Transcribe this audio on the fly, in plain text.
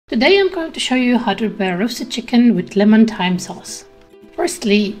Today I'm going to show you how to prepare roasted chicken with lemon thyme sauce.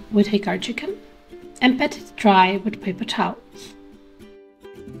 Firstly, we take our chicken and pat it dry with paper towels.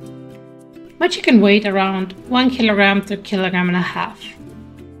 My chicken weighed around 1 kilogram to 1.5 kilograms.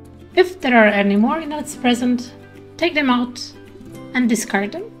 If there are any more innards present, take them out and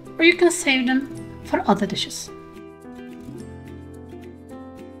discard them, or you can save them for other dishes.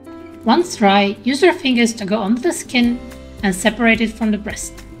 Once dry, use your fingers to go under the skin and separate it from the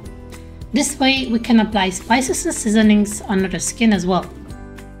breast. This way we can apply spices and seasonings under the skin as well.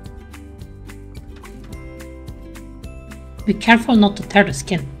 Be careful not to tear the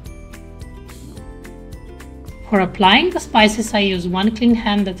skin. For applying the spices I use one clean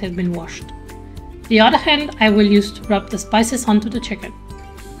hand that has been washed. The other hand I will use to rub the spices onto the chicken.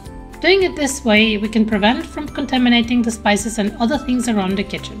 Doing it this way we can prevent it from contaminating the spices and other things around the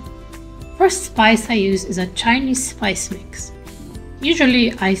kitchen. First spice I use is a Chinese spice mix.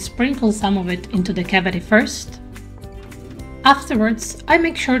 Usually I sprinkle some of it into the cavity first. Afterwards, I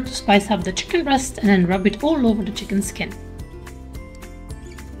make sure to spice up the chicken breast and then rub it all over the chicken skin.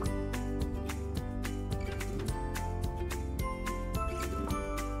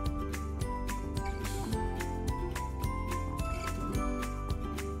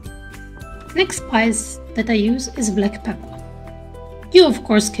 Next spice that I use is black pepper. You of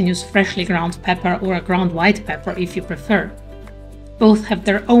course can use freshly ground pepper or a ground white pepper if you prefer. Both have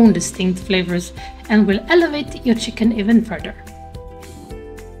their own distinct flavors and will elevate your chicken even further.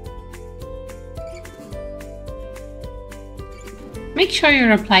 Make sure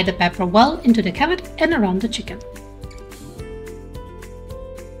you apply the pepper well into the cavity and around the chicken.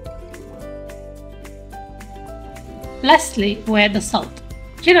 Lastly, we add the salt.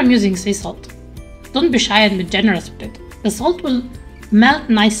 Here I'm using sea salt. Don't be shy and be generous with it. The salt will melt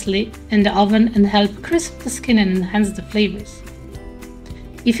nicely in the oven and help crisp the skin and enhance the flavors.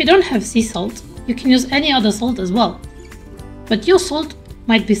 If you don't have sea salt, you can use any other salt as well. But your salt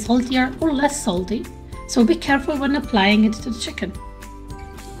might be saltier or less salty, so be careful when applying it to the chicken.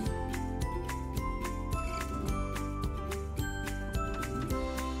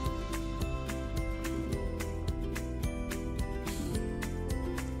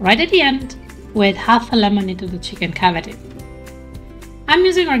 Right at the end, we add half a lemon into the chicken cavity. I'm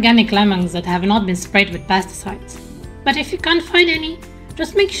using organic lemons that have not been sprayed with pesticides, but if you can't find any,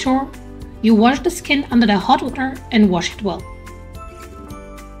 just make sure you wash the skin under the hot water and wash it well.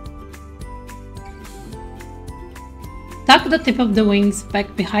 Tuck the tip of the wings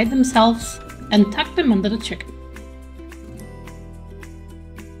back behind themselves and tuck them under the chicken.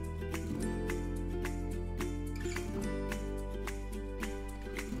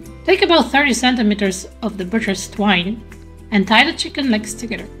 Take about 30 centimeters of the butcher's twine and tie the chicken legs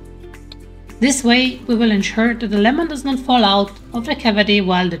together. This way we will ensure that the lemon does not fall out of the cavity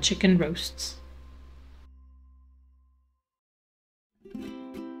while the chicken roasts.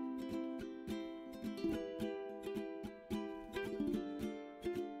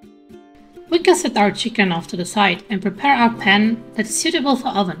 We can set our chicken off to the side and prepare our pan that is suitable for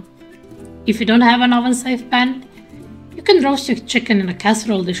oven. If you don't have an oven-safe pan, you can roast your chicken in a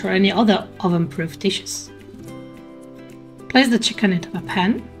casserole dish or any other oven-proof dishes. Place the chicken into a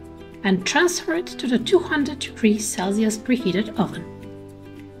pan and transfer it to the 200 degrees Celsius preheated oven.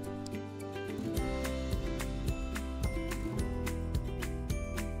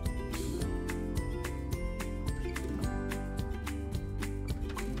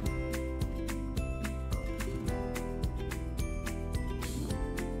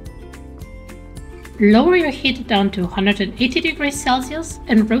 Lower your heat down to 180 degrees Celsius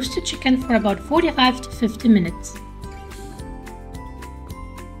and roast the chicken for about 45 to 50 minutes.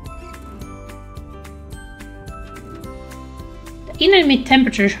 The inner meat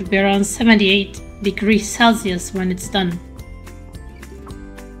temperature should be around 78 degrees Celsius when it's done.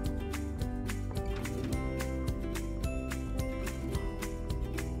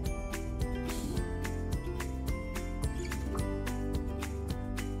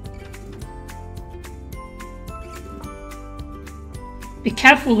 Be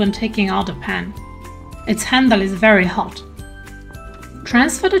careful when taking out the pan. Its handle is very hot.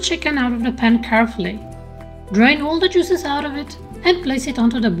 Transfer the chicken out of the pan carefully. Drain all the juices out of it and place it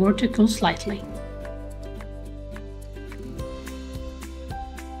onto the board to cool slightly.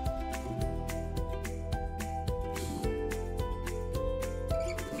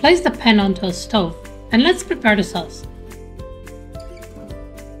 Place the pan onto a stove and let's prepare the sauce.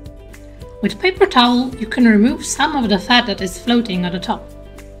 With paper towel, you can remove some of the fat that is floating at the top,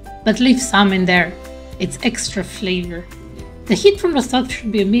 but leave some in there. It's extra flavor. The heat from the stove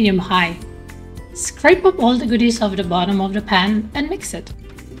should be medium-high. Scrape up all the goodies off the bottom of the pan and mix it.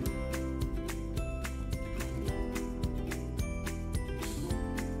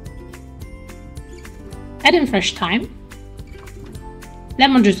 Add in fresh thyme,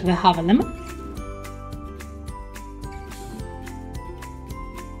 lemon juice of a half a lemon,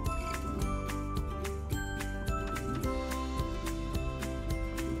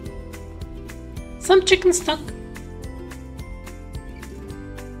 some chicken stock,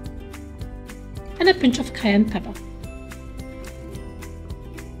 and a pinch of cayenne pepper.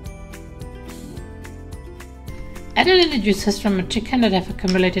 Add in the juices from a chicken that have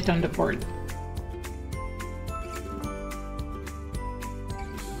accumulated on the board.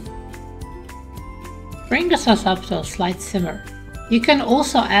 Bring the sauce up to a slight simmer. You can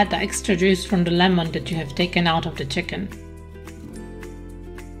also add the extra juice from the lemon that you have taken out of the chicken.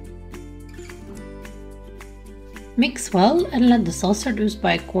 Mix well and let the sauce reduce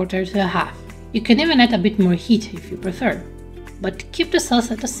by 1/4 to 1/2. You can even add a bit more heat if you prefer, but keep the sauce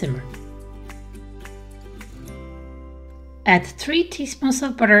at a simmer. Add 3 teaspoons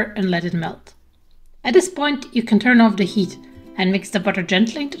of butter and let it melt. At this point, you can turn off the heat and mix the butter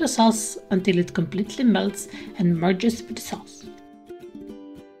gently into the sauce until it completely melts and merges with the sauce.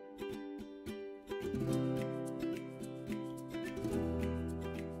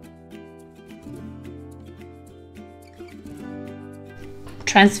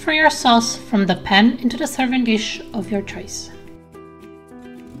 Transfer your sauce from the pan into the serving dish of your choice.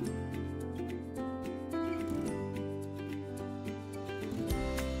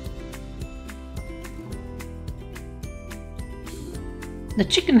 The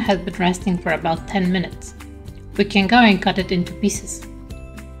chicken has been resting for about 10 minutes. We can go and cut it into pieces.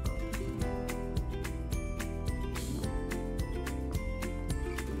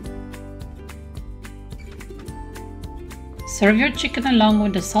 Serve your chicken along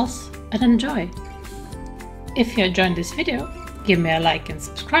with the sauce and enjoy. If you enjoyed this video, give me a like and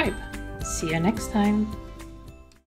subscribe. See you next time.